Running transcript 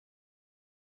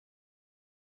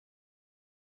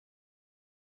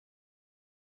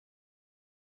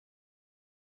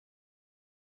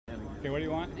Okay, what do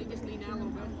you want? They just lean out a little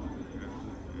bit.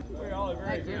 We're all a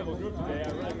very agreeable group today.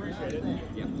 I really appreciate it.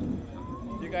 Yep.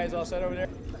 You guys all set over there?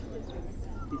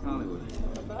 He's Hollywood.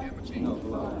 I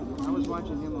was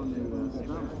watching him on the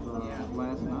stump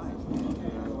last night.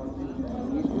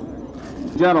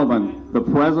 Gentlemen, the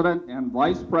President and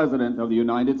Vice President of the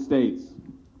United States.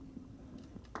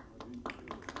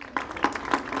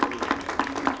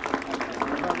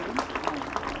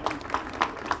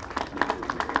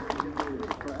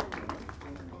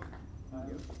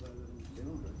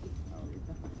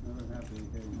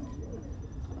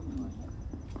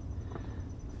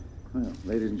 Well,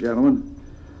 ladies and gentlemen,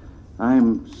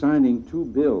 I'm signing two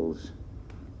bills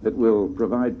that will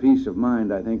provide peace of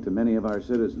mind, I think, to many of our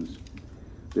citizens.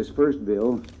 This first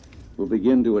bill will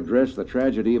begin to address the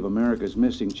tragedy of America's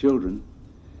missing children.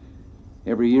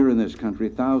 Every year in this country,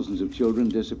 thousands of children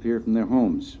disappear from their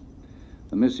homes.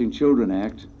 The Missing Children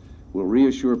Act will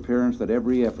reassure parents that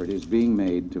every effort is being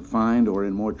made to find, or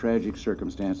in more tragic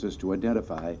circumstances, to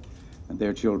identify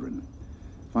their children.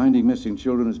 Finding missing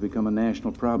children has become a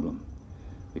national problem.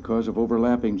 Because of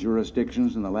overlapping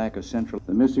jurisdictions and the lack of central,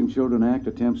 the Missing Children Act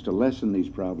attempts to lessen these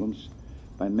problems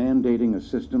by mandating a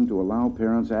system to allow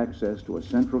parents access to a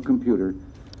central computer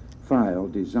file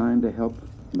designed to help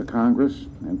the Congress,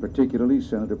 and particularly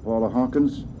Senator Paula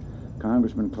Hawkins,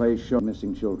 Congressman Clay Shaw,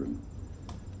 missing children.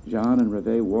 John and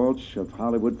Reve Walsh of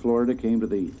Hollywood, Florida, came to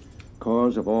the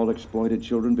cause of all exploited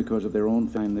children because of their own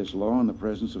find this law in the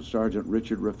presence of Sergeant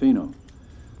Richard Ruffino,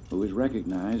 who is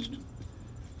recognized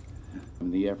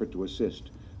in the effort to assist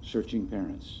searching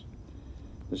parents.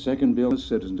 The second bill is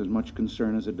citizens as much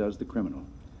concern as it does the criminal.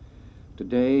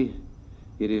 Today,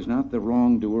 it is not the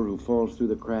wrongdoer who falls through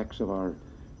the cracks of our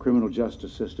criminal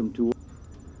justice system.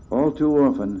 All too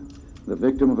often, the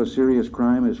victim of a serious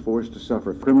crime is forced to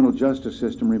suffer. The criminal justice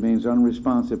system remains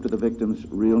unresponsive to the victim's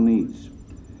real needs.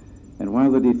 And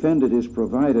while the defendant is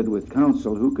provided with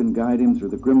counsel who can guide him through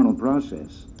the criminal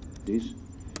process,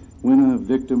 when a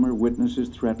victim or witness is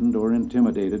threatened or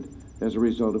intimidated as a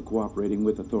result of cooperating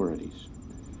with authorities,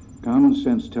 common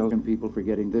sense tells people for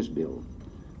getting this bill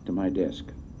to my desk.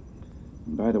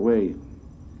 And by the way,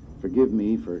 forgive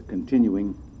me for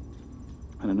continuing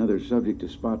on another subject to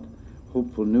spot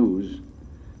hopeful news.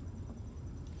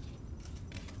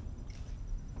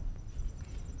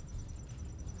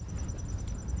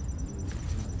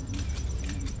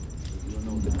 You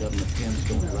know the government pens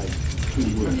don't write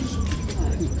 2 words.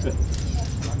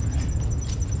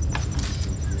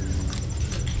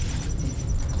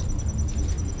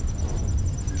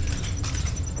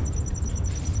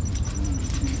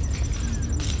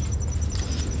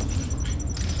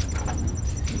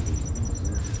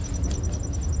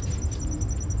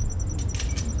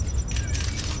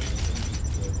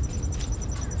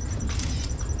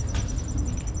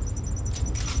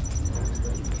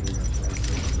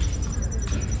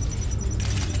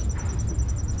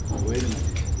 Wait a minute.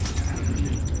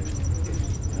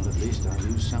 Well, at least I'll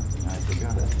use something. I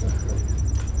forgot it. It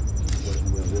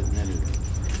wasn't well written anyway.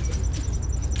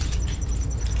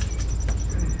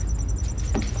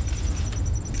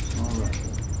 All right.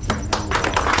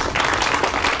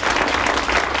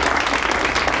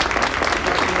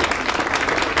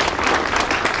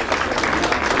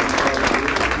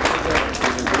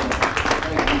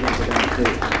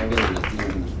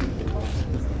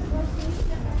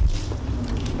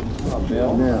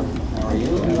 Bill? Yeah. How are you?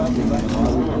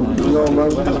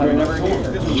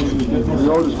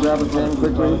 You'll just grab a pen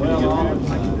quickly.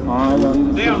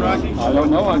 Down, Rocky. I don't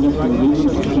know. I just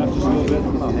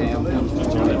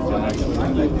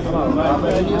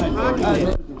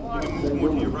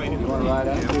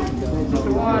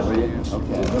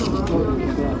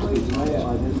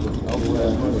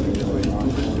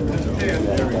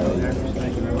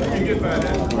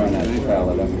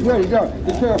There you go.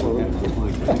 Be careful.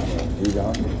 You go.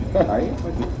 Are you?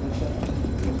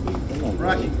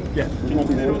 Rocky. Yeah.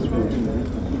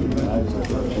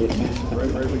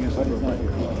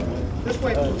 This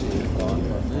way.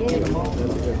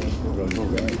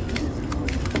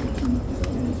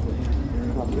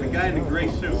 The guy in the gray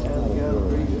suit.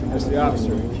 That's the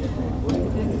officer.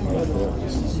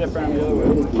 Step around the other way.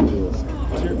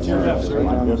 To your left, sir.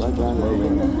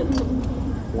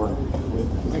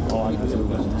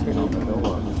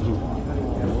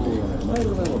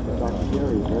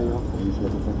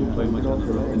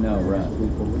 No, right.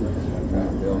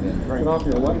 Get off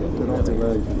your left. Get off your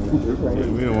legs.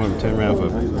 We don't want to turn around for.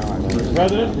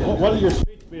 President, what will your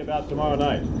speech be about tomorrow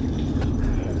night?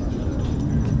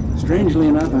 Strangely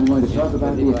enough, I'm going to talk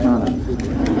about the economy.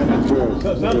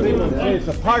 So some people say it's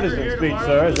a partisan speech,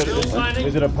 sir.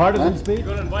 Is it a partisan speech? You're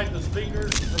going to invite the speaker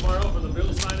tomorrow for the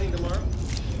bill signing tomorrow?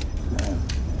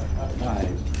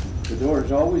 The door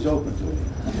is always open to you.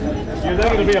 You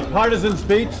think it'll be a partisan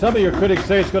speech? Some of your critics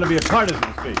say it's going to be a partisan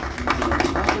speech.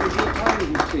 How could it be a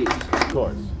partisan speech? Of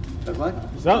course.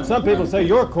 What? Some people say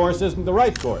your course isn't the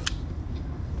right course.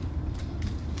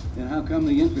 Then how come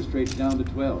the interest rate's down to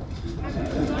 12?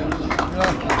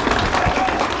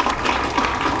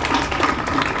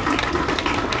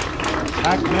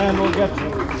 Pac-Man will get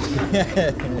you.